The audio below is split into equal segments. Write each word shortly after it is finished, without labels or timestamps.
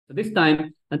So this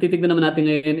time, ang titignan naman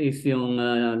natin ngayon is yung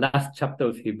last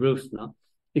chapter of Hebrews, no?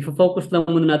 I-focus lang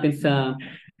muna natin sa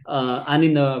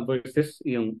anin na verses,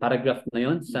 yung paragraph na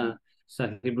yon sa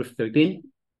Hebrews 13.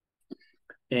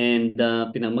 And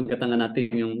pinamagatan natin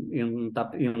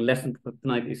yung lesson for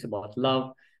tonight is about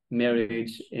love,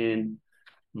 marriage, and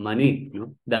money,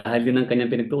 no? Dahil yun ang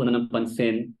kanyang pinagtuunan ng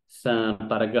pansin sa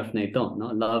paragraph na ito,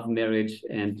 no? Love, marriage,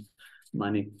 and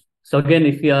money. So again,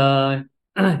 if you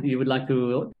would like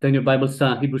to turn your Bible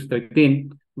sa Hebrews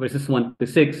 13, verses 1 to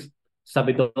 6,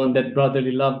 sabi doon that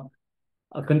brotherly love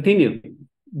continue.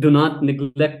 Do not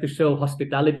neglect to show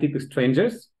hospitality to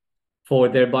strangers,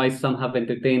 for thereby some have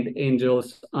entertained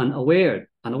angels unawares.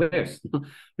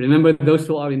 Remember those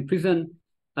who are in prison,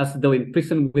 as though in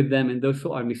prison with them, and those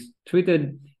who are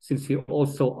mistreated, since you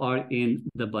also are in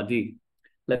the body.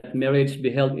 Let marriage be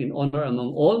held in honor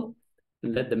among all,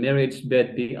 and let the marriage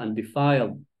bed be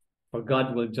undefiled, for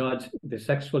God will judge the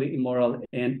sexually immoral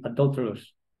and adulterous.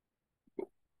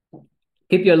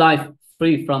 Keep your life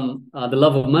free from the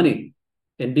love of money,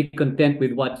 and be content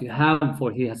with what you have,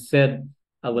 for he has said,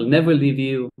 I will never leave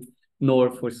you nor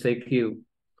forsake you.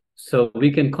 So we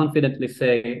can confidently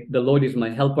say, the Lord is my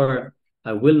helper.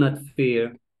 I will not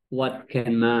fear. What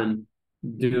can man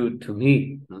do to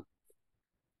me?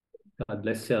 God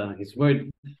bless his word.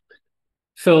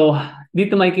 So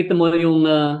dito makikita mo yung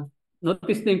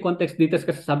notice na yung context dito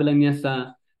kasi sabi lang niya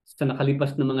sa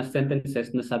nakalipas na mga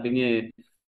sentences na sabi niya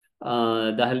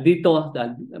dahil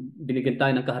binigyan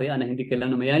tayo ng kaharian na hindi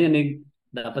kailangan mayayanig,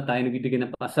 dapat tayo nagbibigay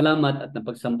ng pasalamat at ng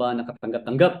pagsamba na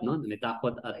katanggap-tanggap, no?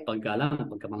 Nalitakot at paggalang,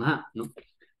 pagkamangha, no?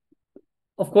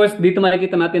 Of course, dito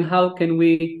makikita natin how can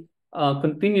we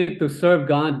continue to serve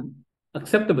God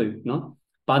acceptably, no?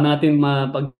 Paano natin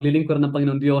mapaglilingkod ng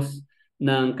Panginoong Diyos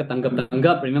ng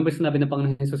katanggap-tanggap. Remember, sinabi ng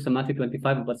Panginoon Jesus sa Matthew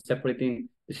 25 about separating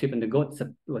the sheep and the goats,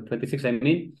 26 I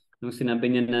mean, nung sinabi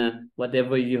niya na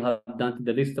whatever you have done to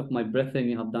the least of my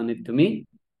brethren, you have done it to me.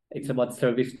 It's about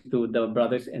service to the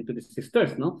brothers and to the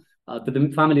sisters, no? To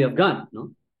the family of God,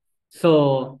 no?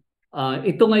 So,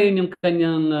 ito ngayon yung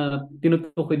kanyang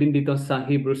tinutukoy din dito sa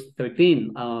Hebrews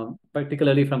 13,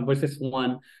 particularly from verses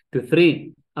 1 to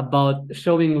 3, about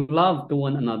showing love to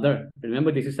one another.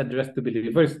 Remember, this is addressed to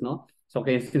believers, no? So,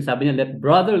 kaya sinasabi niya, let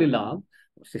brotherly love,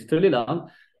 sisterly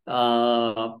love,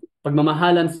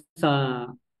 pagmamahalan sa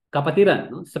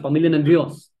kapatiran, no? Sa pamilya ng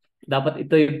Diyos. Dapat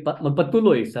ito'y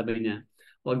magpatuloy, sabi niya.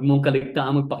 Huwag mong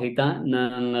kaligtaan magpakita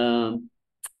ng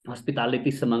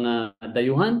hospitality sa mga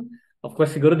dayuhan. Of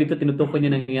course, siguro dito tinutukoy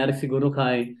niya nangyayari siguro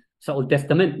sa Old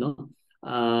Testament, no?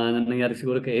 Nangyayari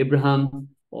siguro kay Abraham,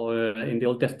 or in the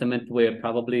Old Testament where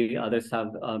probably others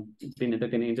have been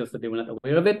entertaining angels that they were not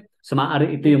aware of it. So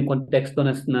maaari ito yung konteksto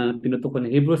na tinutukoy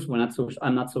ng Hebrews.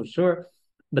 I'm not so sure.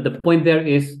 But the point there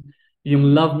is,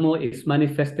 yung love mo is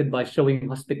manifested by showing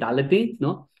hospitality,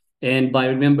 no? And by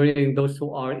remembering those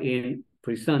who are in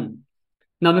prison.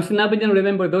 Now, nung sinabi niya,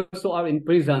 remember those who are in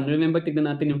prison, remember, tignan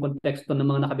natin yung konteksto ng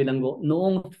mga nakabilanggo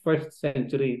noong first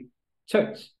century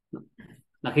church.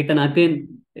 Nakita natin,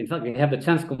 in fact, you have the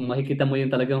chance kung makikita mo yung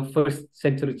talagang first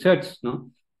century church, no?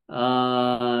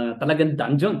 Talagang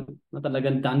dungeon. No?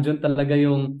 Talagang dungeon talaga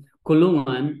yung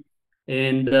kulungan.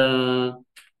 And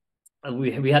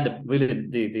we had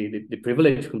the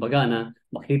privilege, kumbaga, na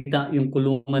makita yung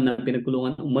kulungan na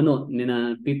pinagkulungan umano ni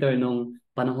na Peter nung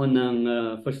panahon ng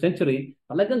first century.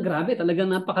 Talagang grabe, talagang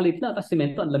napakalit na kasi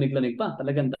semento, ang lamig-lamig pa,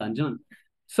 talagang dungeon.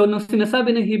 So nung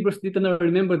sinasabi ng Hebrews dito na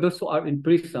remember those who are in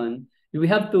prison,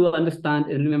 we have to understand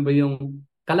and remember yung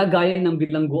kalagayan ng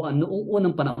bilangguan noong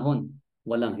unang panahon.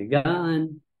 Walang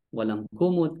higaan, walang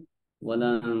kumot,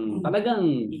 walang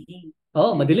talagang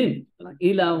madilim. Walang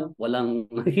ilaw, walang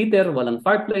heater, walang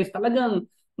fireplace. Talagang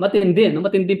matindi, no?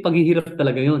 Matinding paghihirap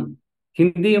talaga yon.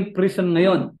 Hindi yung prison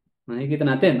ngayon. Nakikita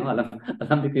natin, no?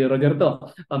 Alam ni Kuya Roger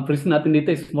to. Ang prison natin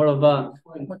dito is more of a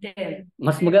hotel.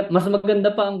 Mas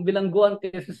maganda pa ang bilangguan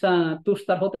kaysa sa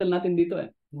 2-star hotel natin dito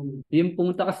eh. Yung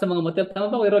pumunta ka sa mga motel, tama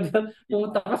ba Kuya Roger?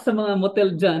 Pumunta ka sa mga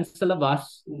motel dyan sa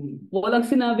labas, walang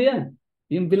sinabi yan.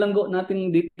 Yung bilanggo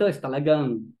natin dito is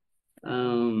talagang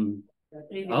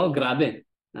grabe.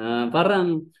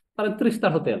 Parang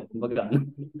 3-star hotel.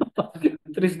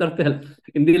 3-star hotel.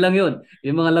 Hindi lang yun.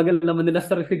 Yung mga laman nila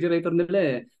sa refrigerator nila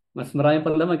eh. Mas marami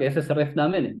pa laman kaysa sa ref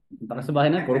namin eh. Para sa bahay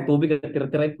namin, puro tubig at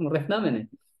tira-tira yung ref namin eh.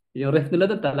 Yung ref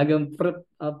nila doon talagang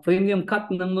premium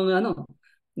cut ng mga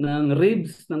ng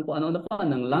ribs, ng kung ano pa,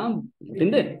 ng lamb.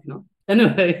 Hindi, no?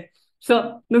 Anyway,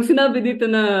 so, nung sinabi dito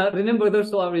na remember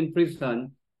those who are in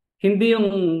prison, hindi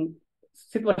yung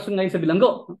sitwasyon ngayon sa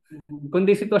bilanggo,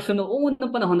 kundi sitwasyon noong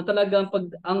unang panahon na talagang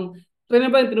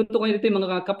remember yung tinutukoy dito yung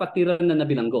mga kapatiran na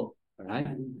nabilanggo.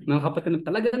 Alright? Mga kapatid,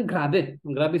 talagang grabe.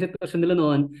 Ang grabe yung sitwasyon nila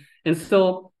noon. And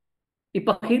so,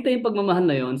 ipakita yung pagmamahal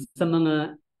na yon sa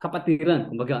mga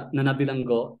kapatiran, kumbaga, na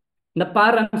nabilanggo, na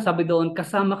parang sabi doon,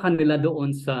 kasama kanila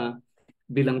doon sa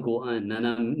bilangguan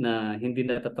na hindi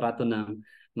natatrato ng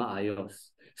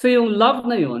maayos. So yung love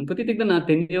na yon, kung titignan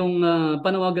natin yung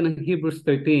panawagan ng Hebrews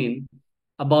 13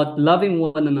 about loving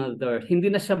one another,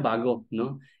 hindi na siya bago,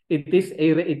 no? It is a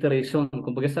reiteration.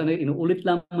 Kumbaga sana inuulit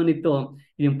lamang nito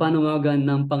yung panawagan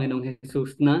ng Panginoong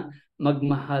Jesus na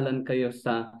magmahalan kayo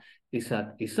sa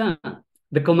isa't isa.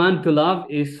 The command to love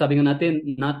is, sabi nga natin,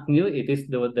 not new. It is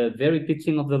the very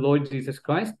teaching of the Lord Jesus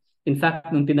Christ. In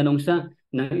fact, nung tinanong siya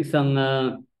ng isang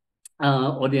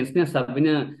audience niya, sabi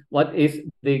niya, what is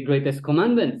the greatest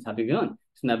commandment? Sabi niya,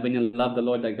 sinabi niya, love the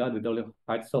Lord thy God with all your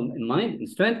heart, soul, and mind,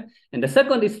 and strength. And the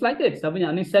second is like it. Sabi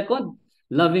niya, ano yung second?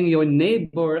 Loving your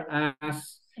neighbor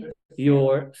as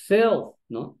yourself.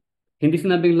 No? Hindi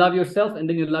sinabing love yourself and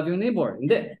then you love your neighbor.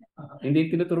 Hindi.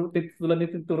 Hindi tulad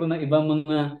nituturo ng ibang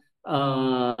mga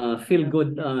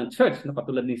feel-good church, no?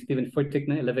 Katulad ni Stephen Furtick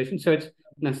ng Elevation Church,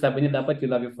 nang sabi niya dapat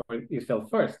you love yourself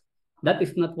first. That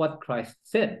is not what Christ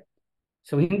said.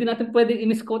 So hindi natin pwedeng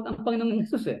i-misquote ang Panginoong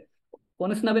Jesus eh. Kung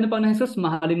ano sinabi ng Panginoong Jesus,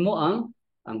 mahalin mo ang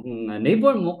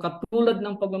neighbor mo katulad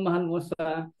ng pagmamahal mo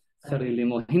sa sarili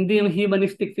mo. Hindi yung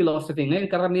humanistic philosophy. Ngayon,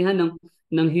 karamihan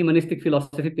ng humanistic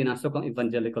philosophy, pinasok ang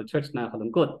evangelical church na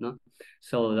kalungkot. No?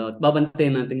 So,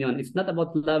 babantayan natin yon. It's not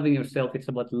about loving yourself. It's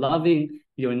about loving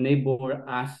your neighbor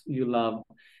as you love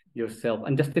yourself.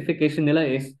 And justification nila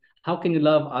is, how can you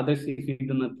love others if you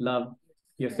do not love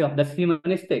yourself? That's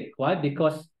humanistic. Why?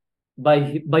 Because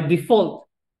by default,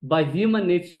 by human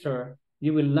nature,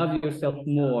 you will love yourself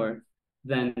more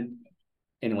than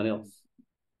anyone else.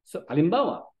 So,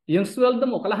 halimbawa, yung sweldo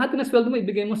mo, kalahati na sweldo mo,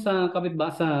 ibigay mo sa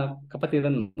sa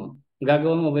kapatiran mo.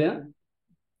 Gagawa mo ba yan?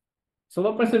 So,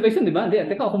 preservation, di ba? Di,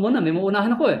 teka, ako muna, may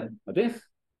maunahan ako eh.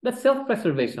 That's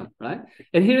self-preservation, right?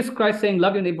 And here is Christ saying,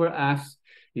 love your neighbor as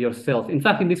yourself. In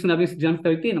fact, hindi sinabi sa John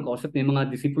 13, ang kausap niya yung mga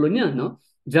disipulo niya, no?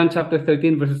 John chapter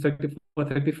 13 verses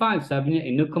 34-35, sabi niya,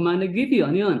 a new command I give you.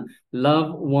 Ano yun?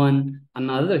 Love one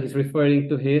another. He's referring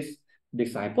to his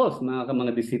disciples,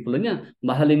 mga disipulo niya.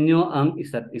 Mahalin niyo ang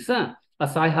isa't isa.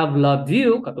 As I have loved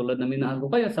you, katulad na minahal ko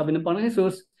kayo, sabi ng Panginoon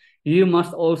Jesus, you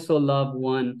must also love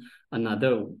one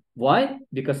another. Why?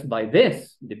 Because by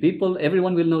this,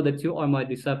 everyone will know that you are my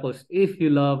disciples if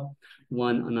you love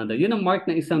one another. Yun ang mark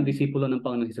ng isang disipulo ng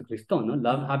Panginoon Jesucristo, no?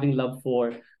 Having love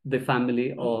for the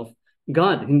family of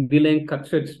God. Hindi lang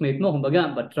ka-churchmate mo,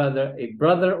 kumbaga, but rather a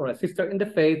brother or a sister in the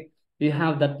faith, you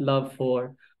have that love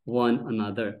for one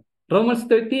another. Romans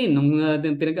 13, nung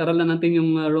pinag-aralan natin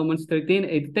yung Romans 13,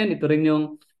 8-10, ito rin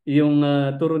yung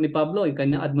turo ni Pablo, yung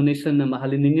kanyang admonition na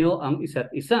mahalin ninyo ang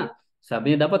isa't isa.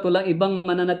 Sabi niya, dapat walang ibang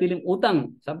mananatiling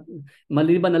utang,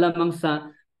 maliban na lamang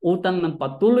sa utang ng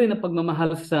patuloy na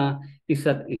pagmamahal sa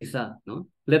isa't isa. No?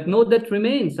 Let no debt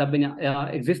remain, sabi niya,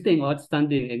 existing or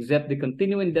outstanding, except the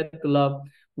continuing debt to love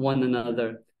one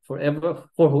another. For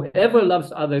whoever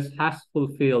loves others has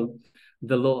fulfilled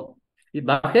the law.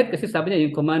 Bakit? Kasi sabi niya,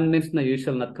 yung commandments na you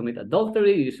shall not commit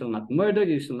adultery, you shall not murder,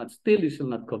 you shall not steal, you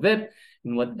shall not covet,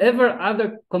 and whatever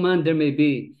other command there may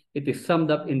be, it is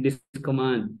summed up in this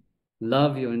command.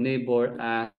 Love your neighbor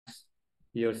as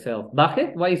yourself.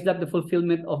 Bakit? Why is that the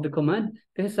fulfillment of the command?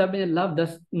 Kasi sabi niya, love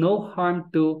does no harm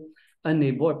to a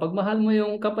neighbor. Pag mahal mo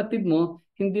yung kapatid mo,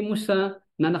 hindi mo siya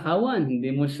nanakawan,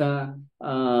 hindi mo siya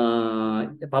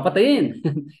papatayin,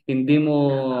 hindi mo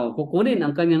kukunin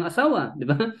ang kanyang asawa, di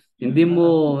ba? Hindi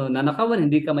mo nanakawan,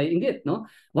 hindi ka may inggit, no?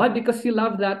 Why? Because you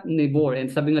love that neighbor. And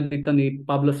sabi nga dito ni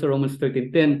Pablo sa Romans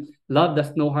 13:10, love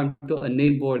does no harm to a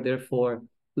neighbor, therefore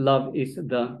love is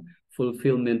the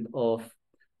fulfillment of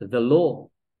the law.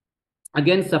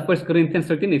 Again, sa 1 Corinthians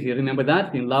 13, if you remember that,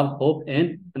 yung love, hope,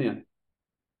 and ano yun?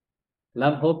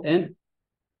 Love, hope, and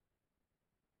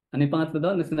ano yung pangatlo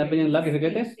doon? Sinabi niya love is the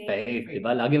greatest? Faith, di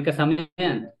ba? Lagi kasama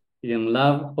yan. Yung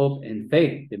love, hope, and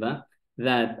faith, di ba?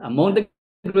 That among the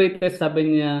greatest,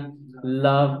 sabi niya,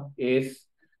 love is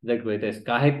the greatest.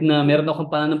 Kahit na meron akong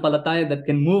pananampalataya that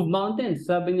can move mountains,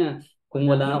 sabi niya, kung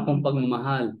wala akong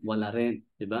pagmamahal, wala rin,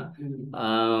 di ba?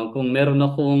 Kung meron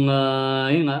akong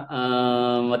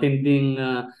matinding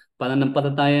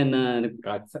pananampalataya na,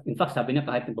 in fact, sabi niya,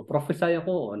 kahit nagpo-prophesy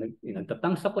ako o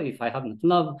nagtatangs ako, if I have not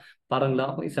love, parang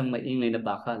lang ako isang maingay na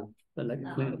bakal. Like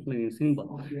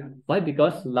symbol. Why?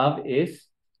 Because love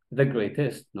is the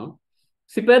greatest, no?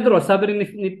 Si Pedro, sabi rin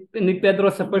ni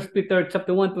Pedro sa 1 Peter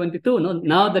chapter 1:22, no?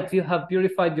 Now that you have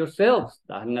purified yourselves,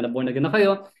 dahil nga na born again na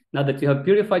kayo, now that you have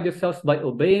purified yourselves by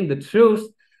obeying the truth,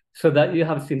 so that you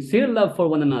have sincere love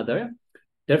for one another,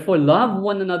 Therefore, love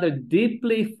one another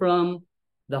deeply from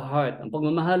the heart. Ang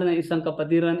pagmamahala ng isang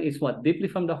kapatiran is what? Deeply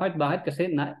from the heart. Bakit? Kasi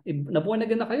nabuhay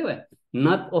na na kayo eh.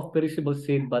 Not of perishable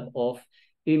seed, but of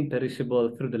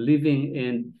imperishable through the living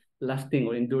and lasting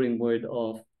or enduring word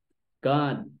of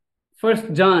God.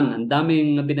 First John, ang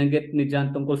daming binanggit ni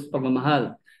John tungkol sa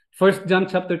pagmamahal. First John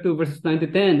chapter 2 verses 9 to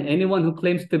 10. Anyone who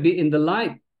claims to be in the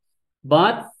light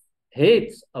but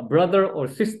hates a brother or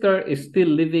sister is still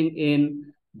living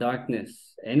in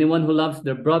darkness. Anyone who loves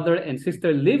their brother and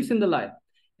sister lives in the light,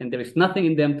 and there is nothing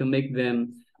in them to make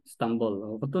them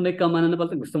stumble. Kung tunay ka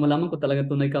mananampalataya, gusto mo lamang kung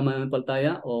talagang tunay ka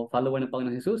mananampalataya o follower ng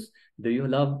Panginoon Jesus, do you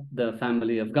love the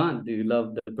family of God? Do you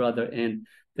love the brother and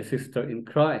the sister in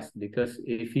Christ? Because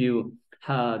if you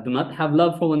do not have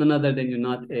love for one another, then you're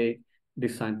not a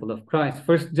disciple of Christ.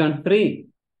 First John 3,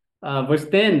 verse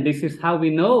 10, this is how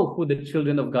we know who the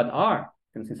children of God are.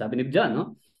 Yung sinasabi ni John, no?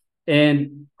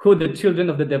 And who the children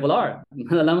of the devil are.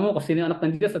 Malalaman mo kung sino yung anak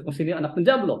ng Diyos at kung sino yung anak ng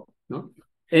Diablo. No?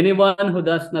 Anyone who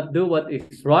does not do what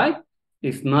is right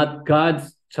is not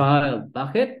God's child.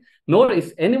 Bakit? Nor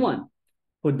is anyone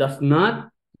who does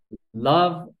not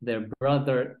love their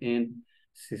brother and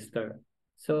sister.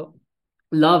 So,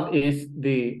 love is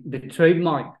the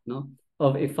trademark, no,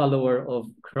 of a follower of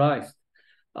Christ.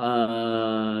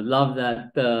 Love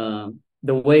that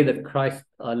the way that Christ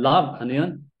loved, ano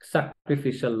yun?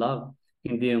 Sacrificial love.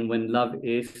 Hindi yung when love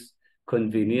is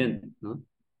convenient. No?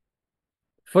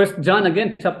 First John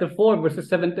again, chapter 4, verses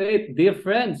 7 to 8. Dear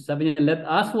friends, sabi niya, let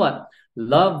us what?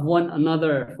 Love one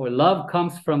another, for love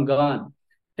comes from God.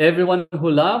 Everyone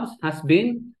who loves has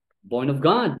been born of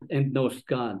God and knows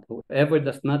God. Whoever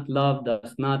does not love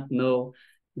does not know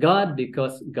God,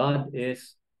 because God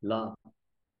is love.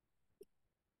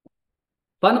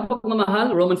 Paano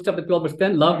pagmamahal? Romans chapter 12 verse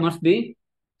 10, love must be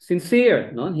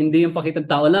sincere. No? Hindi yung pakitang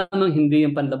tao lamang, hindi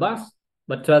yung panlabas,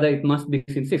 but rather it must be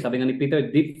sincere. Sabi nga ni Peter,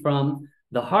 deep from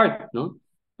the heart. No?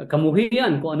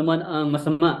 Kamuhian kung ano man ang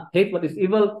masama. Hate what is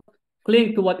evil,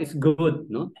 cling to what is good.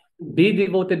 No? Be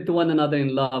devoted to one another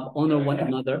in love. Honor one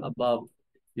another above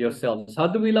yourselves. How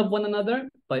do we love one another?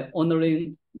 By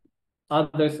honoring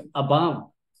others above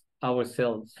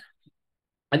ourselves.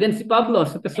 Again, si Pablo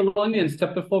sa Thessalonians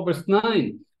chapter 4 verse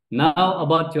 9. Now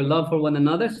about your love for one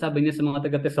another, sabi niya sa mga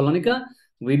taga-Thessalonica,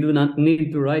 we do not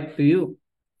need to write to you,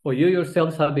 for you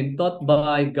yourselves have been taught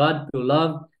by God to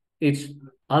love each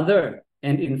other.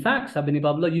 And in fact, sabi ni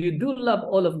Pablo, you do love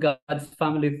all of God's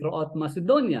family throughout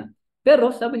Macedonia.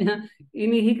 Pero sabi niya,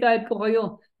 inihikayat ko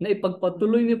kayo na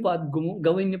ipagpatuloy niyo pa at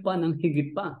gawin niyo pa ng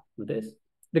higit pa. Notice?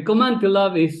 The command to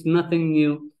love is nothing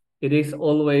new. It is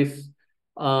always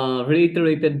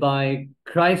reiterated by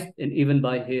Christ and even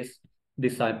by His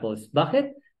disciples.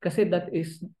 Bakit? Kasi that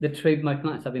is the trademark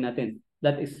na, sabi natin.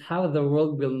 That is how the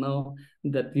world will know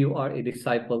that you are a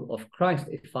disciple of Christ,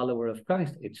 a follower of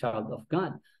Christ, a child of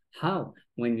God. How?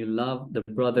 When you love the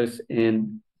brothers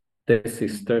and the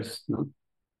sisters. No?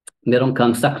 Meron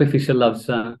kang sacrificial love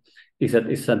sa isa't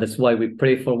isa. That's why we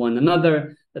pray for one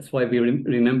another. That's why we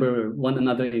remember one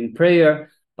another in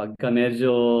prayer. Pagka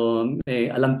medyo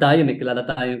alam tayo, may kilala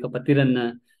tayong kapatiran na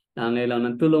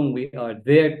nangailangan ng tulong, we are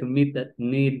there to meet that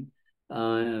need,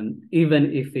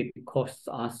 even if it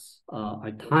costs us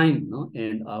our time, no,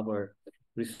 and our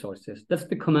resources. That's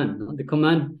the command. No? The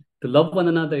command to love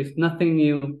one another is nothing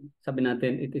new. Sabi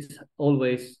natin, it is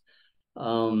always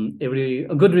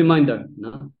a good reminder,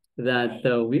 no, that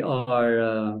we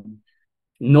are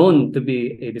known to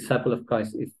be a disciple of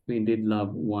Christ if we indeed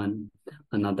love one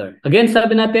another. Again,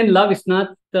 sabi natin, love is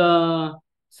not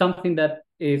something that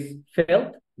is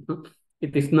felt.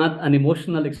 It is not an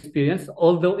emotional experience,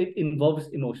 although it involves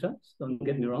emotions. Don't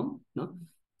get me wrong. No?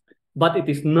 But it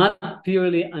is not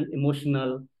purely an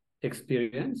emotional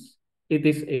experience. It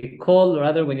is a call,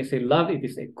 rather, when you say love, it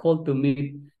is a call to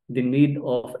meet the need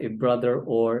of a brother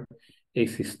or a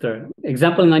sister.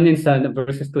 Example nga niyan sa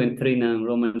verses 2 and 3 ng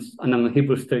Romans, ng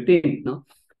Hebrews 13, no?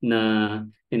 Na,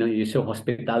 you show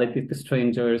hospitality to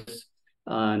strangers.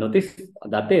 Notice,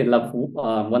 dati, love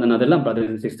one another lang, brothers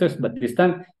and sisters, but this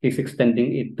time, he's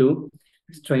extending it to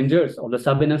strangers. Although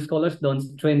sabi ng scholars doon,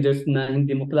 strangers na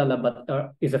hindi mo kilala, but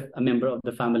is a member of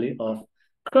the family of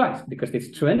Christ, because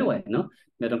it's true anyway, no?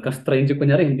 Meron kang stranger,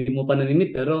 kunyari, hindi mo pa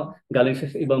nanimit, pero galing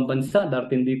siya sa ibang bansa,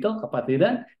 darating dito,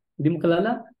 kapatiran, hindi mo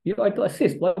kilala, you are to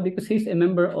assist. Why? Because he's a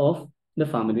member of the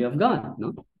family of God,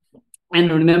 no?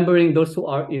 And remembering those who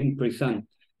are in prison.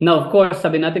 Now, of course,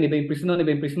 sabi natin, iba yung prison na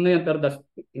yan, pero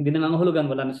hindi na nangahulugan,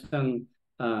 wala na siyang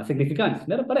significance.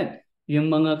 Meron pa rin.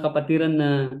 Yung mga kapatiran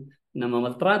na na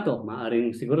mamaltrato.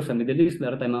 Maaring siguro sa Middle East,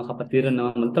 meron tayong mga kapatiran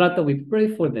na mamaltrato. We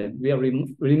pray for them. We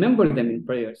remember them in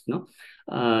prayers. No,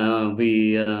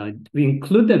 we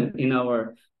include them in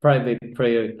our private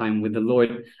prayer time with the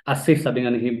Lord. As if, sabi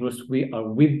nga ng Hebrews, we are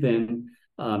with them,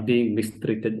 being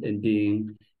mistreated and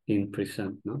being in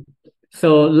prison. No,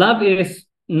 so love is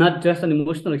not just an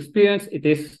emotional experience; it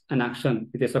is an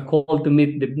action. It is a call to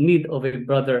meet the need of a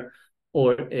brother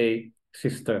or a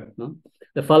sister. No,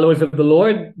 the followers of the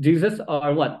Lord Jesus are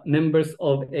what? Members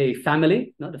of a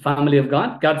family, the family of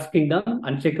God, God's kingdom,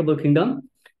 unshakable kingdom,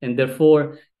 and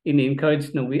therefore,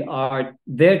 encouraged, we are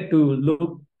there to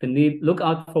look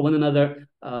out for one another,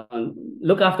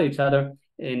 look after each other,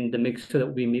 and make sure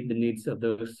that we meet the needs of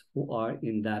those who are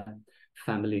in that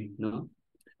family. No,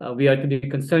 we are to be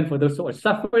concerned for those who are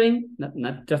suffering,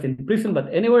 not just in prison but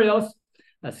anywhere else,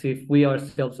 as if we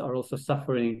ourselves are also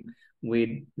suffering with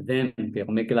them. Kaya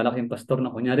kung may kilala kayong pastor na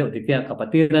kunyari, o di kaya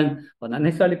kapatiran, o not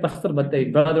necessarily pastor, but a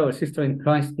brother or sister in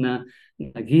Christ na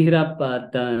naghihirap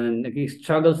at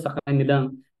nag-struggle sa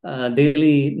kanilang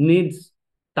daily needs,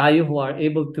 tayo who are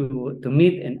able to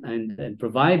meet and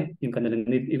provide yung kanilang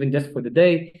need, even just for the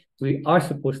day, we are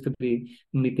supposed to be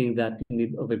meeting that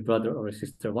need of a brother or a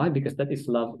sister. Why? Because that is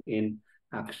love in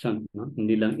action, no?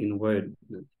 Hindi lang in word.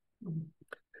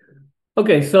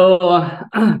 Okay, so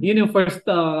yun yung first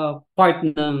part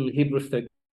ng Hebrews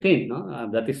 13. No?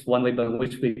 That is one way by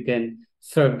which we can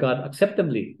serve God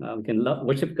acceptably. We can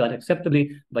worship God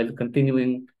acceptably by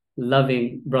continuing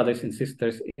loving brothers and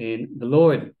sisters in the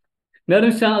Lord.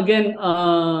 Meron siya, again,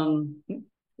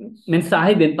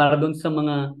 mensahe din para doon sa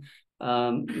mga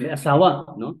may asawa.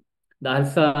 No? Dahil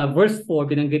sa verse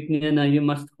 4, binanggit niya na you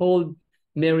must hold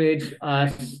marriage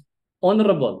as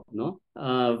honorable, no?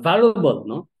 Valuable,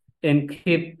 no? And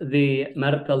keep the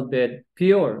marital bed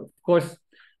pure. Of course,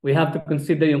 we have to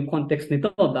consider yung context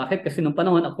nito. Bakit? Kasi nung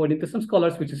panahon, according to some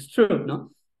scholars, which is true, no?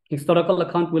 Historical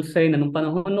account will say na nung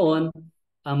panahon noon,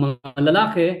 ang mga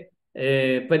lalaki,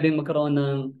 pwedeng magkaroon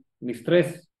ng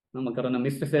mistress, no? Magkaroon ng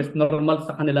mistresses. Normal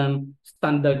sa kanilang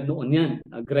standard noon yan.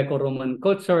 Greco-Roman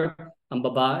culture, ang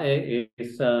babae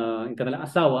is, yung kanilang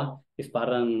asawa, is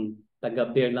parang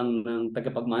taga-bear lang ng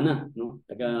tagapagmana, no?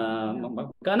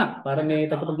 Magkaanak, para may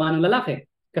tagapagmana ng lalaki.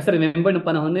 Kasi remember, nung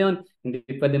panahon na yun, hindi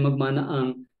pwede magmana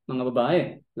ang mga babae.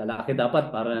 Lalaki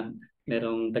dapat para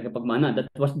merong tagapagmana.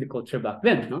 That was the culture back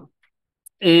then, no?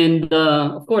 And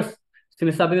of course,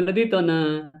 sinasabi nila dito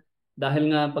na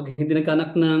dahil nga pag hindi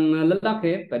nagkaanak ng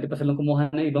lalaki, pwede pa silang kumuha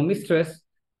ng ibang mistress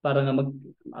para nga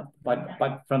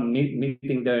apart from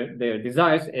meeting their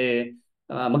desires,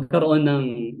 magkaroon ng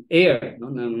heir,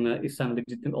 no, ng isang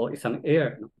legitimate o isang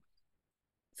heir, no?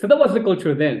 So that was the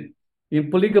culture then, yung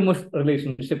polygamous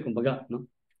relationship, kumbaga, no?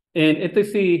 And ito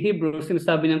si Hebrews,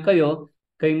 sinasabi niya kayong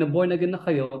na born again na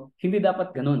kayo, hindi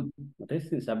dapat ganun. Okay?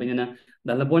 Sinasabi niya na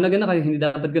dahil na born again na kayo, hindi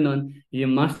dapat ganun.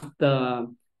 You must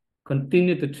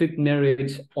continue to treat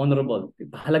marriage honorable.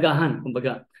 Pahalagahan,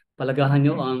 kumbaga, palagahan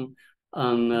niyo ang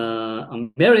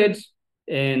marriage,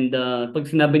 and pag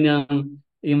sinabi niya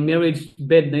yung marriage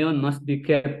bed na yon must be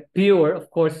kept pure. Of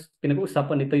course,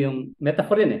 pinag-uusapan nito yung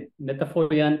metaphor yan eh.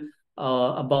 Metaphor yan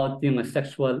about yung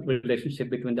sexual relationship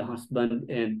between the husband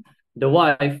and the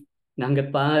wife na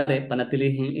hanggat maaari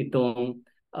panatilihin itong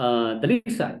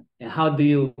dalisay. And how do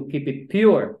you keep it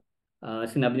pure?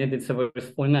 Sinabi niya din sa verse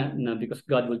 4 nga na because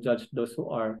God will judge those who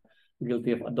are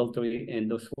guilty of adultery and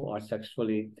those who are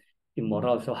sexually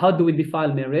immoral. So how do we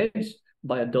defile marriage?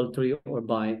 By adultery or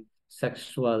by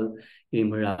sexual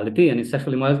immorality. And in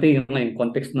sexual immorality, yung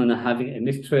context na having a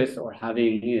mistress or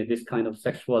having this kind of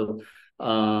sexual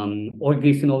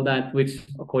orgies and all that, which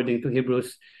according to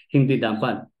Hebrews, hindi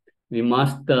dapat. We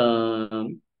must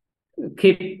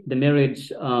keep the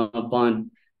marriage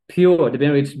bond pure, the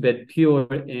marriage bed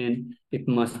pure, and it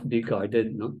must be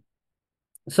guarded. No?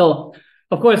 So,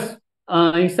 of course,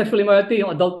 in sexual immorality,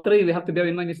 yung adultery, we have to bear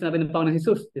in mind yung sinabi ng Panginoon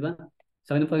Jesus, di ba?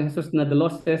 Sabi ng Panginoon Jesus na the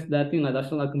law says that thou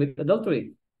shalt not commit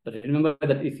adultery. But remember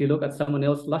that if you look at someone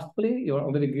else lustfully, you're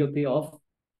already guilty of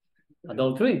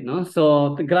adultery. No?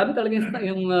 So, grabe talaga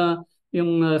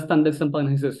yung standards ng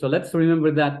Panginoon Jesus. So, let's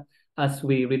remember that as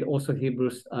we read also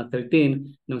Hebrews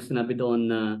 13, nung sinabi doon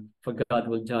na for God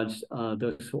will judge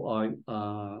those who are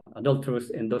adulterers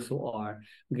and those who are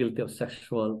guilty of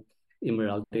sexual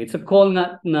immorality. It's a call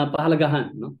nga na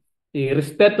pahalagahan, no?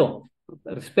 Respeto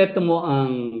mo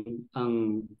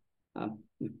ang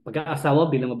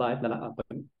pag-aasawa bilang babae at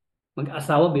lalaki.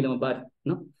 Mag-asawa bilang babae,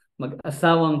 no?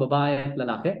 Mag-asawang babae at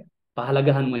lalaki,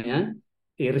 pahalagahan mo 'yan.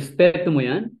 Irespeto mo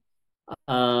 'yan.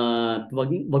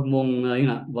 Wag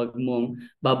mong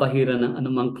babahiran ng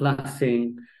anumang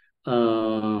klaseng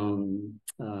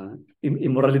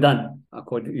moralidad,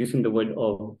 according using the word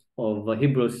of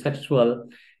Hebrew, sexual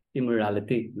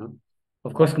immorality, no?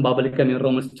 Of course, kung babalik kami yung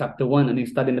Romans chapter 1, ano yung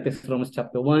study natin sa Romans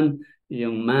chapter 1,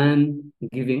 yung man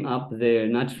giving up their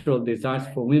natural desires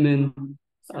for women,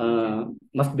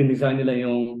 mas dinesire nila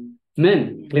yung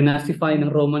men. Classify ng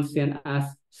Romans yan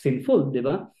as sinful, di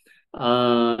ba?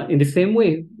 In the same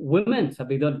way, women,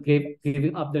 sabi doon,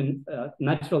 giving up their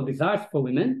natural desires for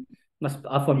women,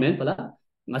 for men pala,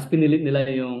 mas pinili nila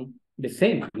yung the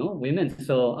same, no? Women.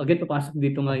 So, again, papasok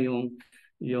dito nga yung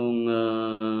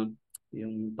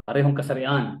parehong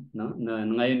kasarian, no? Na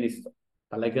ngayon is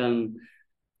talagang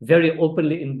very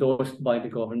openly endorsed by the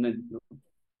government, no?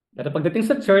 Pero pagdating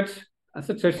sa church,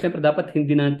 siyempre dapat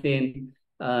hindi natin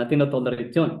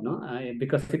tinotolerate yun, no?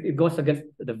 Because it goes against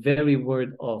the very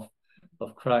word of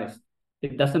Christ.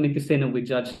 It doesn't mean to say that we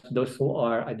judge those who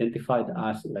are identified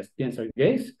as lesbians or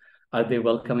gays. Are they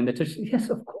welcome in the church?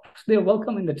 Yes, of course, they're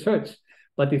welcome in the church.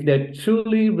 But if they're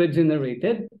truly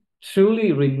regenerated,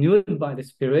 truly renewed by the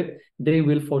Spirit, they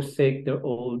will forsake their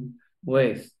old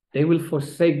ways. They will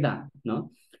forsake that,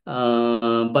 no?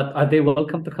 But are they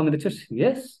welcome to come in the church?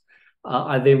 Yes.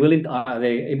 Are they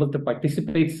able to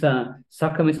participate sa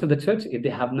sacraments of the church? If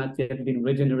they have not yet been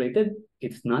regenerated,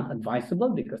 it's not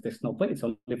advisable because there's no point. It's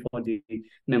only for the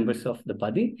members of the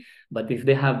body. But if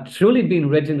they have truly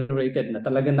been regenerated, na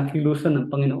talagang nakilusan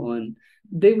ng Panginoon,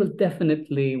 they will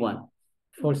definitely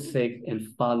forsake and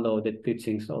follow the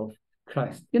teachings of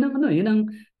Christ. Yun ang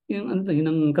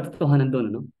katotohanan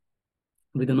doon, no?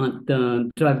 We do not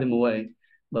drive them away,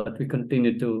 but we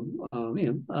continue to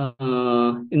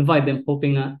invite them,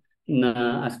 hoping na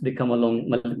as they come along,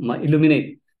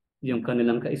 ma-illuminate yung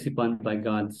kanilang kaisipan by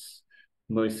God's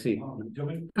mercy.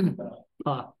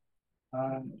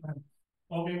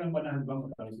 Okay lang ba na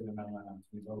magkakaroon sila ng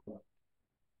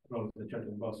role the church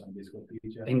involves on this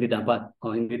teacher? Hindi dapat.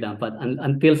 Hindi dapat.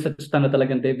 Until such time na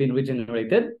talagang they've been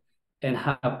regenerated and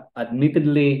have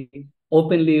admittedly,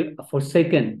 openly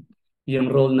forsaken yung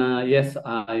role na, yes,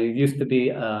 I used to be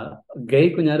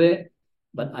gay, kunyari,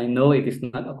 but I know it is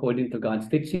not according to God's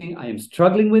teaching. I am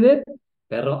struggling with it,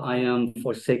 pero I am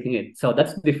forsaking it. So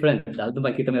that's different. Dahil doon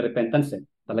makikita may repentance,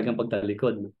 talagang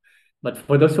pagtalikod. No? But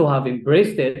for those who have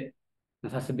embraced it,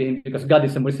 nasasabihin, because God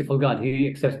is a merciful God, He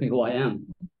accepts me who I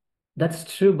am. That's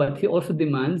true, but He also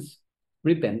demands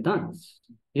repentance.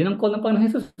 Yun ang call ng Panginoon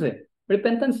Jesus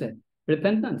Repentance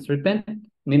Repentance. Repent,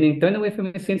 meaning turn away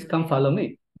from your sins, come follow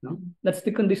me. No? That's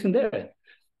the condition there.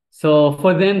 So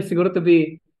for them, siguro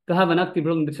to have an active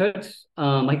role in the church,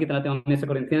 makikita natin sa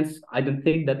Corinthians, I don't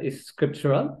think that is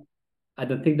scriptural. I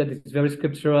don't think that is very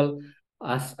scriptural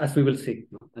as we will see.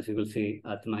 No? As we will see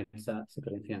tonight sa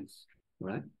Corinthians.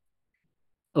 Right?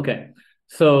 Okay.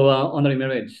 So, honoring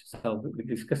marriage. So, we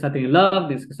discuss natin love,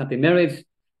 discuss natin marriage.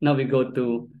 Now we go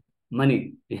to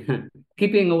money.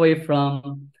 Keeping away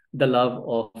from the love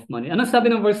of money. Ano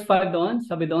sabi ng verse 5 doon?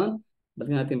 Sabi doon?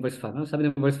 Balik natin verse 5. Ano sabi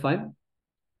ng verse 5?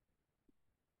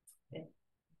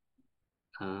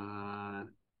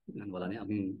 Wala niya.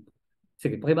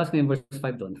 Sige, pakibasa nga yung verse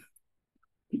 5 doon.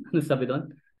 Ano sabi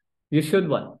doon? You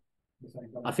should what?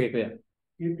 Sige, kuya.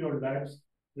 Keep your lives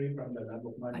free from the love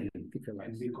of money and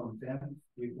be content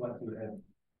with what you have,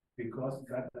 because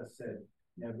God has said,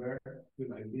 never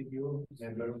will I leave you,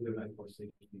 never will I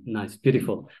forsake you. Nice,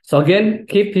 beautiful. So again,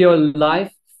 keep your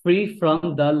life free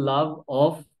from the love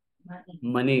of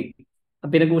money.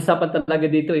 Ang pinag-uusapan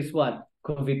talaga dito is what?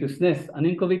 Covetousness.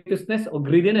 Ano yung covetousness? O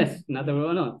greediness.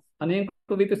 Ano yung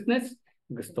covetousness?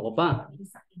 Gusto ko pa.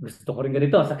 Gusto ko rin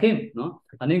ganito, sakim. No?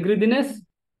 Ano yung greediness?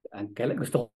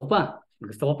 Gusto ko pa.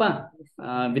 Gusto ko pa.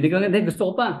 Binigyan hindi, gusto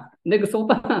ko pa. Hindi, gusto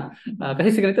ko pa.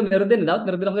 Kasi si ganito, meron din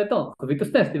ako ito.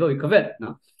 Covetousness, di ba? We covet.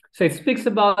 No? So it speaks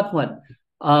about what?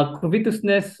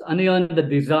 Covetousness, ano yun? The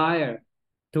desire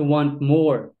to want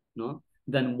more, no?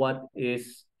 Than what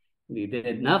is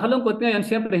needed. Nakakalungkot ngayon,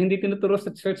 siyempre, hindi tinuturo sa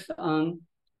church ang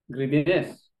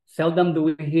greediness. Seldom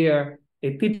do we hear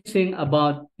a teaching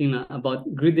about, about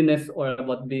greediness or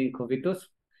about being covetous.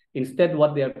 Instead,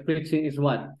 what they are preaching is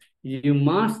what? You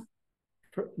must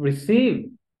receive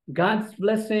God's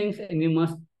blessings and you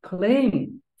must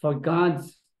claim for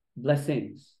God's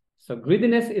blessings. So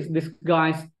greediness is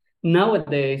disguised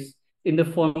nowadays in the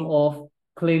form of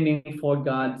claiming for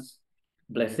God's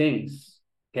blessings.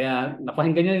 Kaya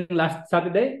napakinggan niyo yung last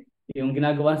Saturday, yung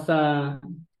ginagawa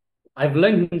I've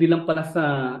learned hindi lang pala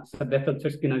sa Bethel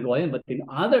Church ginagawa yan, but in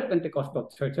other Pentecostal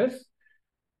churches,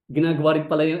 ginagawa rin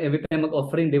pala yung every time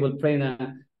mag-offering, they will pray na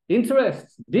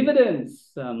interest,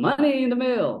 dividends, money in the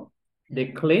mail.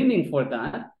 They're claiming for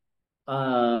that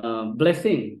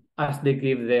blessing as they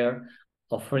give their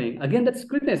offering. Again, that's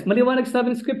greediness. Maliwanag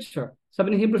sabi ng Scripture.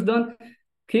 Sabi ng Hebrews doon,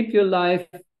 keep your life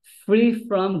free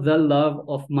from the love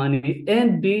of money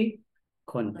and be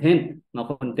content.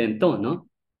 Makontento,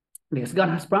 no? Because God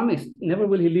has promised, never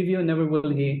will He leave you, never will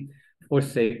He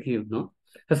forsake you, no?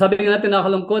 Sasabi nga natin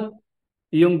nakakalungkot,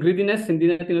 yung greediness, hindi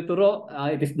na tinuturo,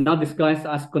 it is now disguised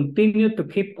as continue to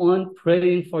keep on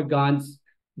praying for God's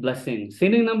blessing.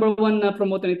 Sino yung number one na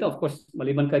promoter nito? Of course,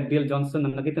 maliban kay Bill Johnson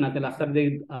na nakita natin last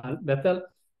Saturday, Bethel,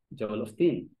 Joel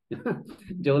Osteen.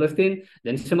 Joel Osteen,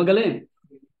 then siya magaling.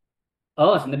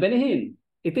 Oh, sinabenihin.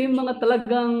 Ito yung mga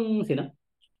talagang, sino?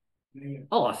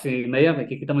 Oh, si Mayor,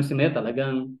 makikita mo si Mayor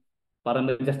talagang para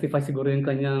ma-justify siguro yung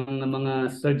kanyang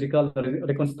mga surgical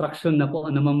reconstruction na po,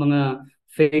 ano mga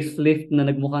facelift na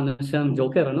nagmukha na siyang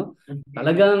Joker, ano?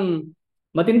 Talagang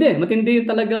matindi yung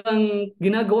talagang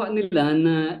ginagawa nila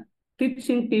na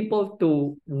teaching people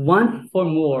to want for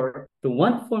more,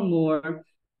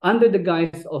 under the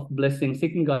guise of blessing,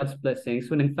 seeking God's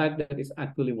blessings, when in fact that is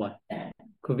actually what?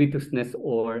 Covetousness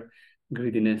or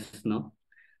greediness, no?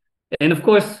 And of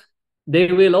course, they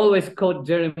will always quote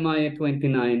Jeremiah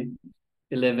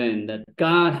 29:11 that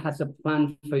God has a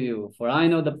plan for you. For I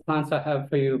know the plans I have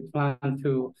for you, plan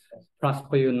to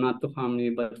prosper you, not to harm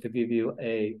you, but to give you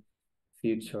a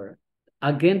future.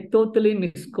 Again, totally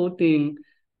misquoting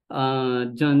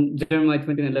Jeremiah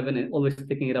 29:11 and always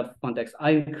taking it out of context.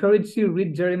 I encourage you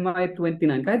read Jeremiah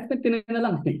 29. Kahit 29 na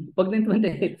lang. Wag na yung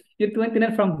 28. Yung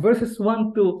 29 from verses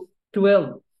 1 to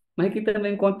 12. Makikita mo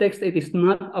yung context, it is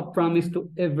not a promise to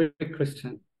every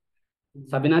Christian.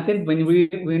 Sabi natin, when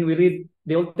we read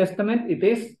the Old Testament, it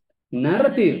is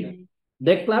narrative.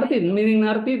 Declarative, meaning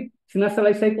narrative,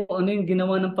 sinasalaysay ko ano yung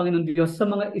ginawa ng Panginoon Diyos sa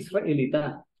mga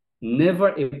Israelita.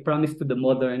 Never a promise to the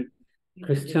modern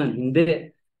Christian.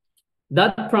 Hindi.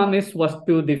 That promise was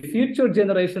to the future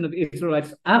generation of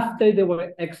Israelites after they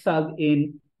were exiled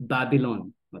in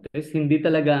Babylon. Okay? Hindi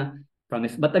talaga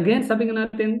promise. But again, sabi nga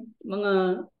natin,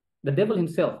 the devil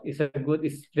himself is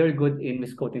very good in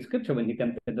misquoting scripture when he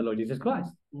tempted the Lord Jesus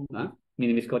Christ.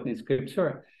 Meaning misquoting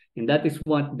scripture. And that is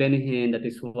what Benny Hinn, that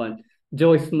is what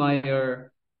Joyce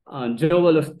Meyer,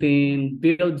 Joel Osteen,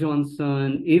 Bill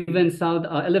Johnson, even South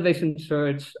Elevation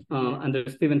Church under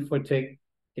Stephen Furtick,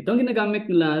 itong ginagamit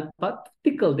nila to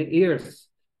tickle the ears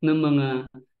ng mga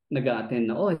nag-a-attend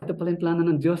na, ito pala yung plano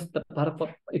ng Diyos para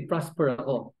i-prosper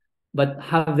ako. But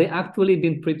have they actually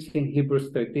been preaching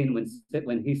Hebrews 13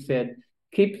 when he said,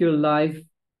 keep your life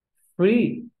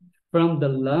free from the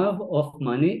love of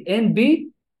money and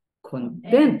be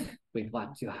content with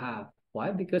what you have?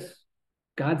 Why? Because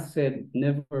God said,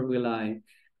 never will I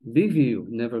leave you,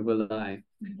 never will I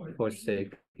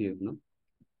forsake you. No?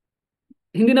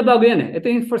 Hindi na bago yan eh. Ito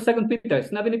yung 1 Peter.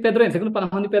 Sinabi ni Pedro yan. Siguro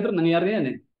panahon ni Pedro, nangyayari yan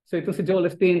eh. So ito si Joel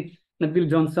Osteen, na Bill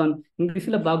Johnson, hindi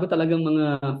sila bago talagang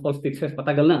mga false teachers.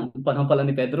 Patagal na. Panahon pala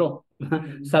ni Pedro.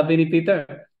 Sabi ni Peter,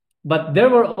 but there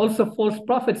were also false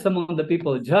prophets among the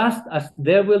people, just as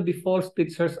there will be false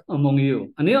teachers among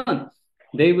you. Ano yun?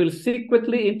 They will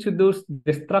secretly introduce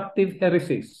destructive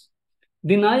heresies,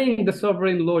 denying the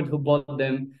sovereign Lord who bought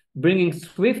them, bringing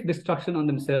swift destruction on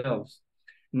themselves.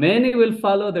 Many will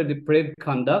follow their depraved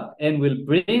conduct and will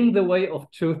bring the way of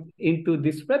truth into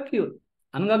disrepute.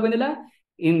 Anong gagawin nila?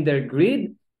 In their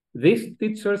greed, these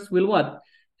teachers will what?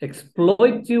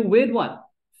 Exploit you with what?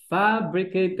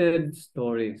 Fabricated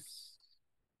stories.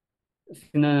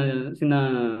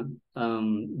 Sina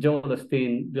Joel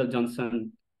Osteen, Bill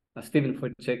Johnson, Stephen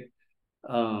Furtick,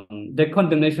 their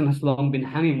condemnation has long been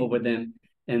hanging over them,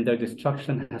 and their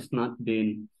destruction has not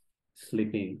been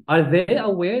sleeping. Are they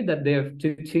aware that they are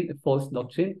teaching a false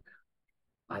doctrine?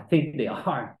 I think they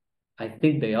are.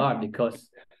 Because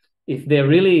if they're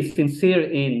really sincere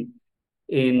in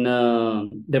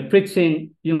their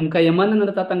preaching, yung kayamanan na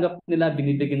natatanggap nila,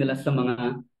 binibigyan nila sa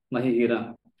mga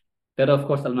mahihirap. Pero of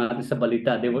course, alam natin sa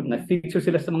balita, na-feature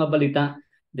sila sa mga balita,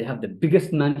 they have the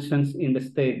biggest mansions in the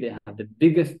state, they have the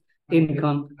biggest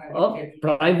income,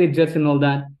 private jets and all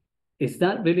that. Is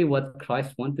that really what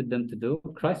Christ wanted them to do?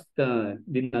 Christ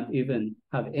did not even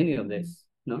have any of this,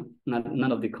 no?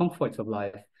 None of the comforts of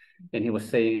life. And he was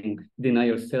saying, deny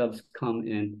yourselves, come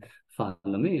and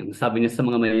follow me. Ang sabi niya sa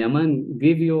mga mayayaman,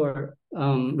 give your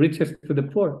riches to the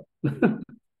poor.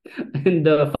 And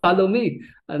follow me.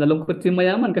 Nalungkot yung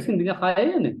mayaman kasi hindi niya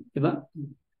kaya yan eh. Diba?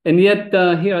 And yet,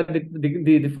 here are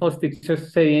the false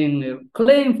teachers saying,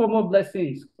 claim for more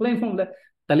blessings. Claim for more blessings.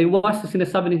 Taliwas sa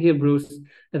sinasabi ng Hebrews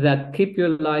that keep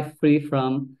your life free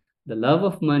from the love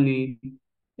of money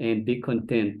and be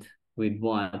content with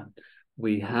what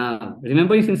we have.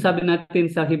 Remember yung sinasabi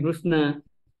natin sa Hebrews na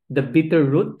the bitter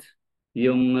root,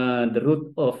 yung the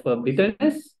root of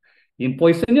bitterness, Yung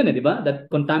poison yun di ba? That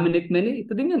contaminate many,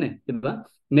 ito din yun di ba?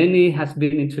 Many has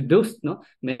been introduced, no?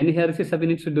 Many heresies have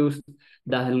been introduced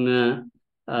dahil nga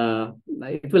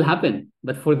it will happen.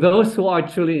 But for those who are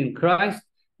truly in Christ,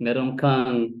 meron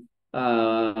kang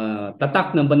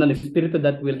tatak ng banal espiritu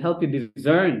that will help you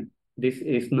discern this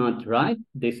is not right,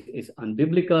 this is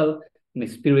unbiblical. May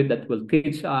spirit that will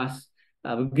teach us,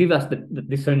 will give us the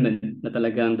discernment na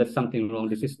talagang there's something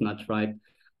wrong, this is not right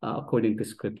according to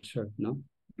scripture, no?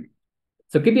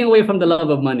 So keeping away from the love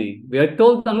of money, we are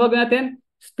told, ang wag natin,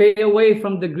 stay away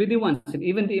from the greedy ones and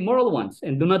even the immoral ones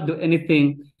and do not do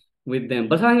anything with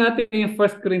them. Basahin natin yung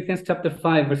 1 Corinthians chapter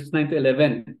 5 verses 9 to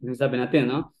 11. Yung sabi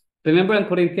natin, no? Remember, ang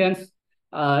Corinthians,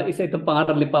 isa itong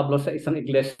pangaral ni Pablo sa isang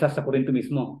iglesia sa Corinto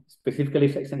mismo.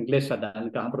 Specifically sa isang iglesia dahil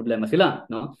nagkakaproblema sila,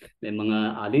 no? May mga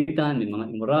alitan, may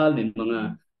mga immoral, may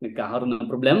mga nagkakaroon ng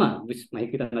problema, which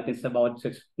makikita natin sa bawat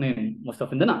church ngayon, most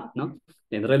often than not, no?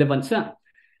 And relevant siya.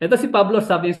 Ito si Pablo,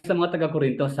 sabi niya sa mga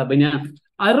taga-Corinto, sabi niya,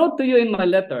 I wrote to you in my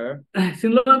letter,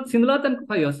 sinulatan ko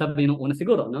kayo, sabi niya nung una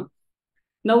siguro, no?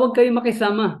 Na huwag kayo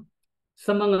makisama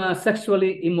sa mga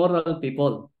sexually immoral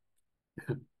people.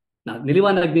 Na,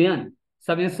 niliwanag niya yan.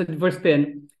 Sabi niya sa verse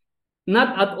 10,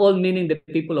 not at all meaning the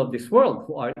people of this world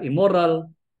who are immoral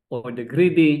or the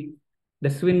greedy, the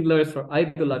swindlers or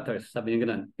idolaters. Sabi niya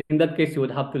ganun. In that case, you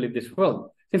would have to leave this world.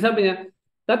 Sinasabi niya,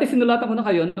 dati sinulatan ko na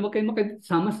kayo na huwag kayong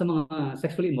makisama sa mga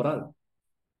sexually immoral.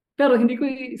 Pero hindi ko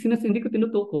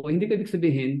tinutuko, hindi ko ibig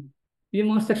sabihin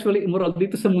yung mga sexually immoral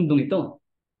dito sa mundong ito.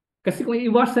 Kasi kung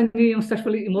iwasan niyo yung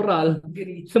sexually immoral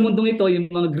sa mundong ito, yung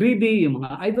mga greedy, yung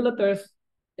mga idolaters,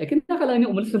 kinakailangan niyo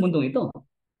umalis sa mundong ito.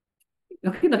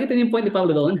 Nakita niyo yung point ni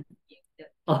Pablo doon?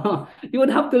 You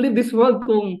would have to leave this world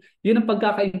kung yun ang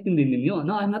pagkakaintindi ninyo.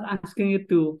 No, I'm not asking you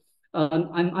to,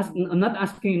 I'm not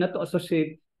asking you not to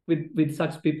associate with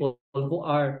such people who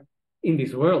are in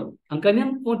this world. Ang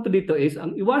kanyang punto dito is,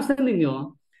 ang iwasan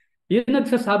ninyo, yung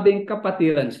nagsasabing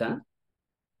kapatiran siya,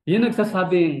 yung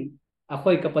nagsasabing,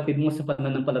 ako'y kapatid mo sa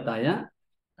pananampalataya,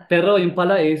 pero yung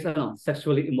pala is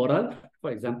sexually immoral.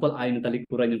 For example, ayaw na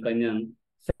talikuran yung kanyang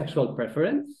sexual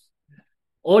preference.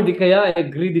 Or di kaya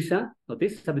greedy siya.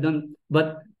 Notice, sabi doon,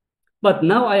 but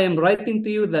now I am writing to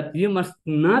you that you must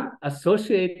not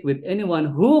associate with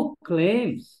anyone who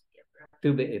claims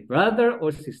to be a brother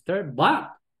or sister,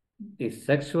 but is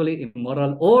sexually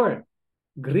immoral or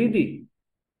greedy.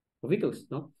 Covetous,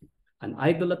 no? An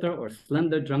idolater or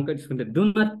slander, drunkard, swindler,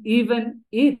 do not even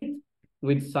eat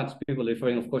with such people,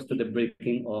 referring of course to the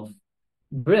breaking of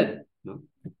bread, no?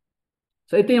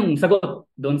 So ito yung sagot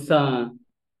doon sa,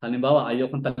 halimbawa,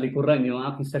 ayaw kong talikuran yung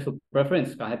aking sexual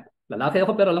preference, kahit lalaki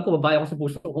ako pero alam ko babae ako sa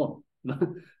puso ko.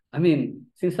 I mean,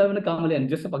 sinasabi nagkamali ang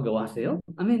Diyos sa paggawa sa'yo.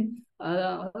 I mean,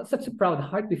 such a proud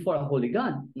heart before a holy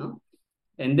God, no?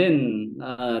 And then,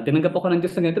 tinanggap ako ng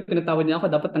Diyos na ganito, pinatawad niya ako,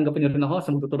 dapat tanggapin niyo rin ako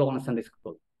sa magtuturo ko ng Sunday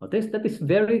School. Notice, that is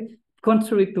very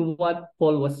contrary to what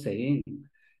Paul was saying.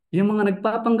 Yung mga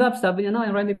nagpapanggap, sabi niya, no,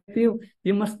 I'm writing to you,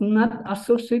 you must not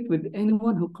associate with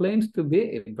anyone who claims to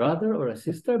be a brother or a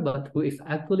sister, but who is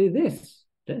actually this.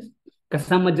 Yes?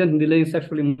 Kasama dyan, hindi lang yung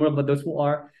sexually immoral, but those who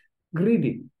are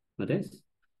greedy. Notice?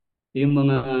 Yung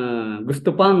mga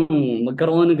gusto pang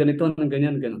magkaroon ng ganito, ng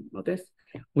ganyan, ganun. Notice?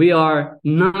 We are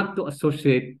not to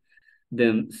associate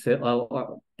them,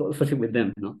 to associate with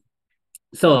them, no?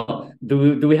 So,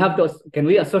 do we have to, can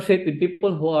we associate with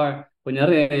people who are,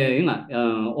 kunyari, yun nga,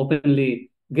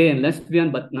 openly gay and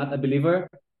lesbian but not a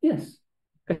believer? Yes.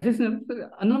 Kasi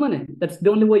ano naman that's the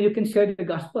only way you can share the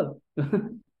gospel.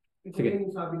 Sige.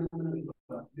 Yung sabi naman ng iba,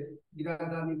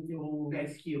 ginagamit yung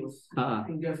excuse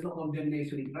kung there's no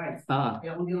condemnation in Christ.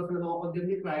 Kaya kung di na sila condemn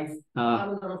ni Christ,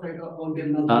 paano na sila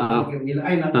condemn ng condemn nila?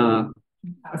 Ay,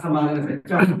 kasama na sa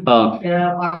church.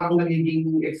 Kaya parang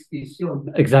nagiging excuse yun.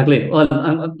 Exactly. Well,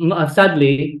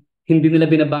 sadly, hindi nila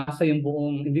binabasa yung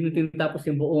buong, hindi nila tinatapos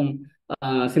yung buong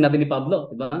sinabi ni Pablo,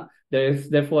 diba? There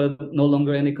is therefore no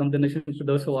longer any condemnation to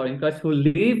those who are in Christ, who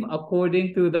live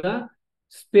according to the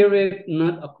Spirit,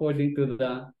 not according to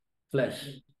the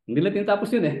flesh. Hindi nila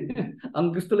tinatapos yun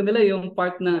Ang gusto nila yung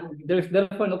part na there is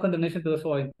therefore no condemnation to those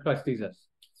who are in Christ Jesus.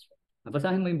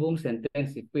 Basahin mo yung buong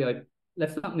sentence. If we are,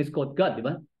 let's not misquote God, di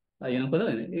ba? Yun ang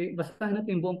pala. Basahin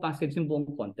natin yung buong passage, yung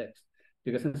buong context.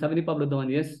 Because sabi ni Pablo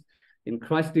doon, yes, in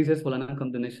Christ Jesus, wala nang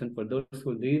condemnation for those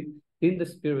who live in the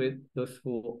Spirit, those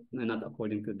who are not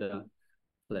according to the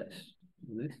flesh.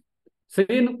 Okay? So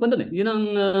yun ang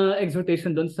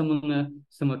exhortation doon sa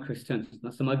mga Christians. No?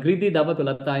 Sa mga greedy, dapat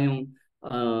wala tayong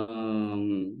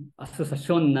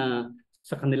asosasyon na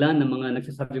sa kanila ng mga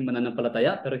nagsasabing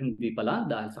mananampalataya pero hindi pala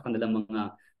dahil sa kanilang mga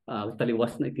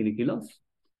taliwas na ikinikilos.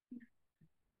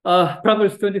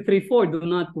 Proverbs 23:4, do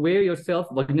not wear yourself,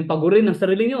 wag niyong pagurin ang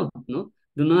sarili niyo, no?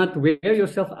 Do not wear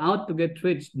yourself out to get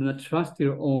rich. Do not trust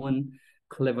your own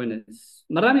cleverness.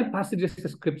 Maraming passages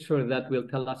sa scripture that will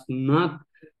tell us not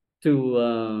to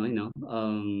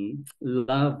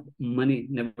love money,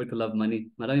 never to love money.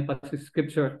 Maraming passages sa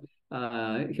scripture,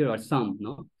 here are some,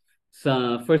 no?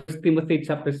 Sa 1 Timothy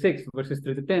chapter 6 verses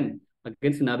 3 to 10.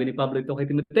 Again, sinabi ni Pablo ito kay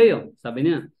Timoteo. Sabi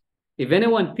niya, if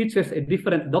anyone teaches a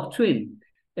different doctrine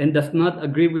and does not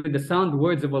agree with the sound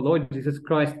words of our Lord Jesus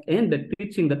Christ and the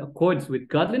teaching that accords with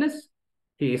godliness,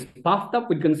 he is puffed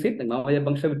up with conceit,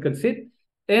 nagmamayabang siya with conceit,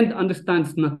 and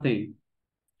understands nothing.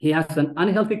 He has an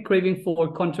unhealthy craving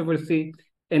for controversy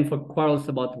and for quarrels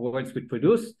about words which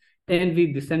produce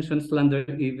envy, dissension, slander,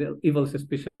 evil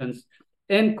suspicions,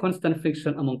 and constant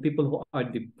friction among people who are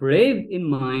depraved in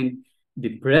mind,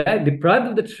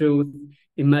 deprived of the truth,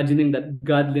 imagining that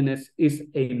godliness is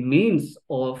a means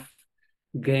of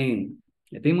gain.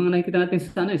 Ito yung mga nakikita natin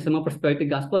sa mga prosperity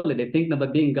gospel. They think na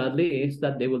by being godly is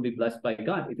that they will be blessed by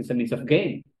God. It is a means of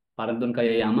gain. Parang doon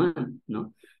kaya yaman,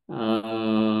 no?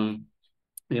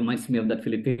 Reminds me of that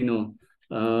Filipino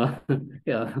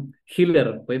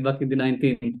healer way back in the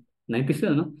 1990s,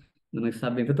 no? Nung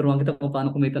nagsabi, tuturuan kita kung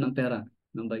paano kumita ng pera,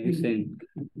 no? By using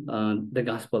the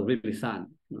gospel. Really sad,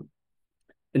 no?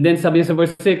 And then sabi niya sa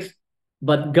verse 6,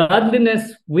 but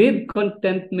godliness with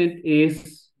contentment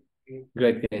is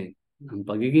great gain. Ang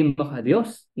pagiging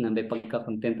maka-Diyos na may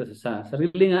pagkakontento sa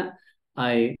sarili nga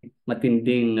ay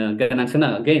matinding ganansya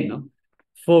na. Again, no?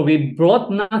 For we brought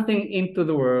nothing into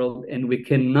the world and we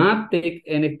cannot take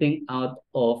anything out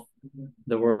of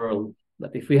the world.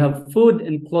 But if we have food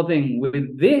and clothing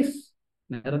with this,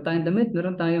 meron tayong damit,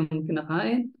 meron tayong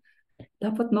kinakain,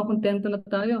 dapat makontento na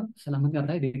tayo. Salamat nga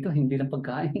tayo dito, hindi lang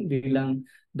pagkain, hindi lang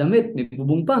damit, may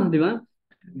bubong pa, di ba?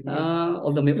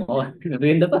 Although may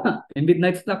merienda pa, may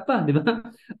midnight snack pa, di ba?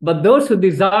 But those who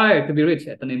desire to be rich,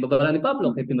 ito na yung babala ni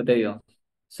Pablo kay Timoteo,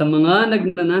 sa mga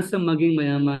nagnanasang maging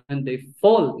mayaman, they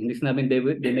fall. Hindi sinabing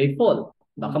they may fall.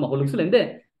 Baka mahulog sila.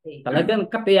 Hindi.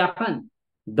 Talagang katiyakan.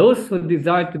 Those who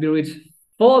desire to be rich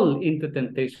fall into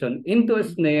temptation, into a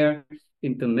snare,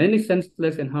 into many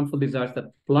senseless and harmful desires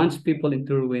that plunge people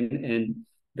into ruin and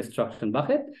destruction.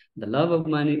 Bakit? The love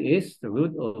of money is the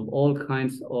root of all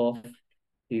kinds of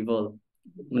evil.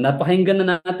 Napakinggan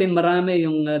na natin marami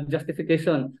yung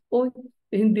justification.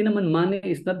 Hindi naman money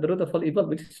is not the root of all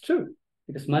evil, which is true.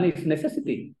 Because money is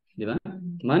necessity. Di ba?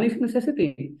 Money is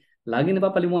necessity. Lagi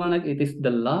napapaliwanag, it is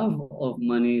the love of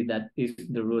money that is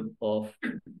the root of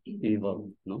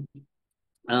evil. No?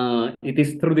 It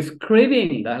is through this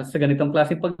craving, dahil sa ganitong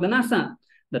klaseng pagnanasa,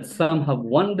 that some have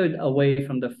wandered away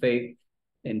from the faith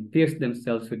and pierced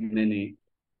themselves with many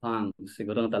pangs.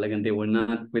 Siguro talagang they were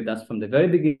not with us from the very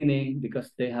beginning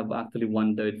because they have actually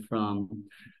wandered from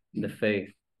the faith.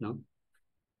 No?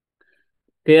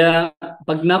 Kaya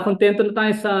pag nakontento na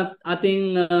tayo sa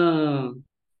ating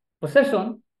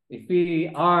possession, if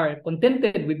we are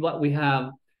contented with what we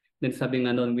have, then sabi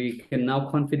nga nun, we can now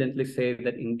confidently say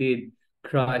that indeed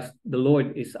Christ, the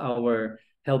Lord, is our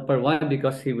helper. Why?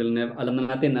 Because He will never, alam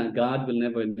na natin na God will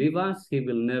never leave us. He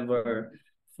will never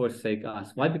forsake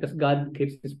us. Why? Because God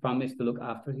keeps His promise to look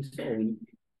after His own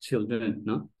children.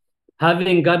 No?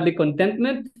 Having godly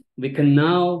contentment, we can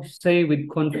now say with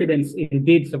confidence,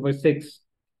 indeed, sa verse 6,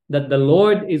 that the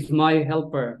Lord is my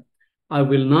helper. I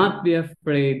will not be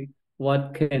afraid.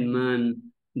 What can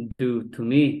man do to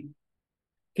me?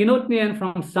 Kinote niya yan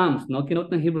from Psalms, no?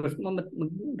 Kinote ng Hebrews.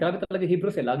 Grabe talaga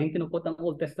Hebrews eh. Laging kinukot ang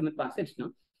Old Testament passage,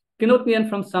 no? Kinote niya yan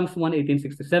from Psalms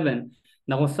 1:18-67,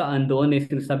 na kung saan doon eh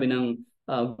sinasabi ng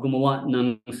gumawa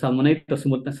ng salmo na ito,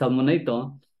 sumulat ng salmo na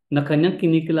ito, na kanyang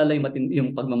kinikilala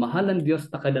yung pagmamahalan Diyos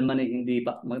na kailanman ay hindi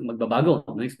magbabago.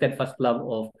 No? Yung steadfast love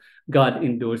of God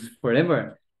endures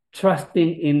forever.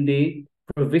 Trusting in the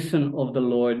provision of the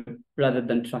Lord rather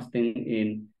than trusting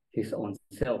in his own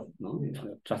self. No?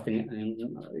 Trusting,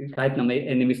 kahit na may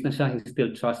enemies na siya, he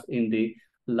still trusts in the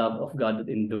love of God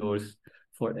that endures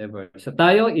forever. So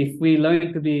tayo, if we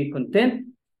learn to be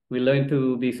content, we learn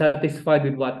to be satisfied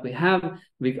with what we have,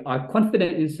 we are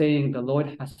confident in saying the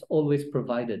Lord has always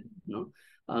provided. No?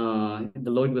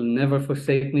 The Lord will never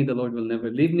forsake me. The Lord will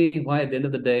never leave me. Why? At the end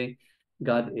of the day,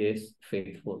 God is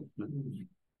faithful. No?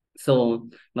 So,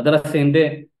 madalas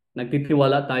hindi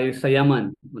nagtitiwala tayo sa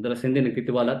yaman. Madalas hindi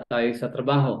nagtitiwala tayo sa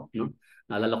trabaho. No?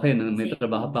 Naalala ko yun, may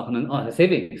trabaho pa ako nun, sa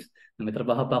savings. May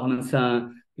trabaho pa ako nun sa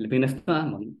Pilipinas na,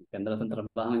 maganda lang sa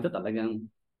trabaho nito, talagang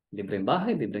libreng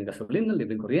bahay, libreng gasolina,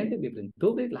 libreng kuryente, libreng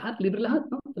tubig, lahat, libre lahat.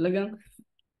 No? Talagang,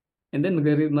 and then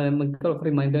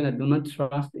mag-reminder na do not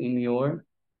trust in your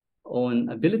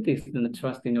own abilities. Do not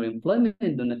trust in your employment.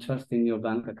 Do not trust in your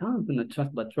bank account. Do not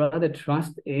trust, but rather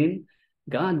trust in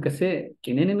God. Kasi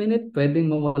in any minute,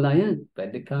 pwedeng mawala yan.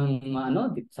 Pwede kang,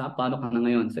 paano ka na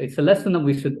ngayon? So it's a lesson that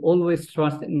we should always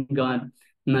trust in God,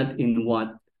 not in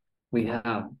what we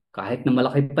have. Kahit na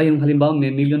malaki pa yung halimbawa,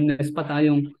 may millionaires pa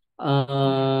tayong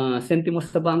sentimos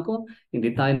sa bangko,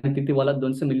 hindi tayo nagtitiwala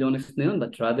doon sa milyones na yun,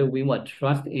 but rather we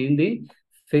trust in the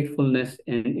faithfulness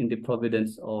and in the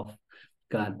providence of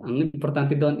God. Ang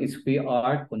importante doon is we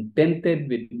are contented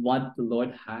with what the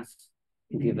Lord has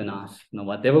given us. Now,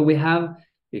 whatever we have,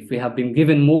 if we have been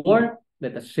given more,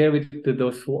 let us share it to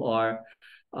those who are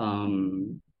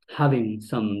having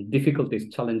some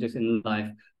difficulties, challenges in life.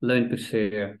 Learn to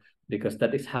share, because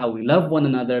that is how we love one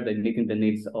another, by meeting the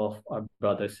needs of our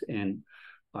brothers and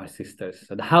our sisters.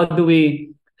 So how do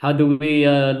we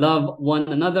love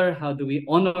one another? How do we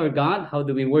honor God? How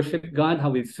do we worship God?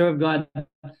 How we serve God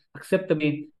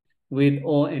acceptably, with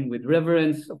awe and with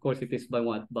reverence? Of course, it is by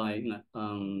what? By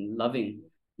loving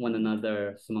one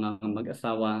another sa mga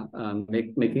mag-asawa,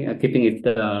 keeping it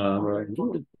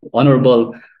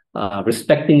honorable,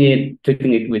 respecting it,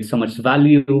 treating it with so much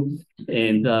value,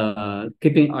 and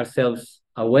keeping ourselves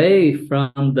away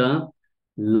from the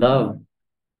love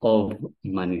of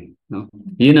money. No?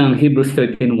 Yun ang Hebrews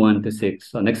 13:1-6.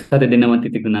 So next Saturday naman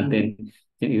titignan natin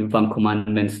yung ibang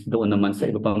commandments doon naman sa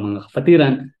iba pang mga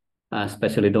kapatiran,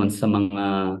 especially doon sa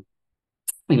mga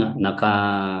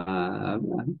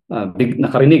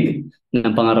nakarinig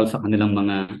ng pangaral sa kanilang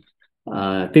mga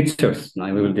teachers. No?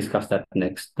 We will discuss that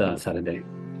next Saturday.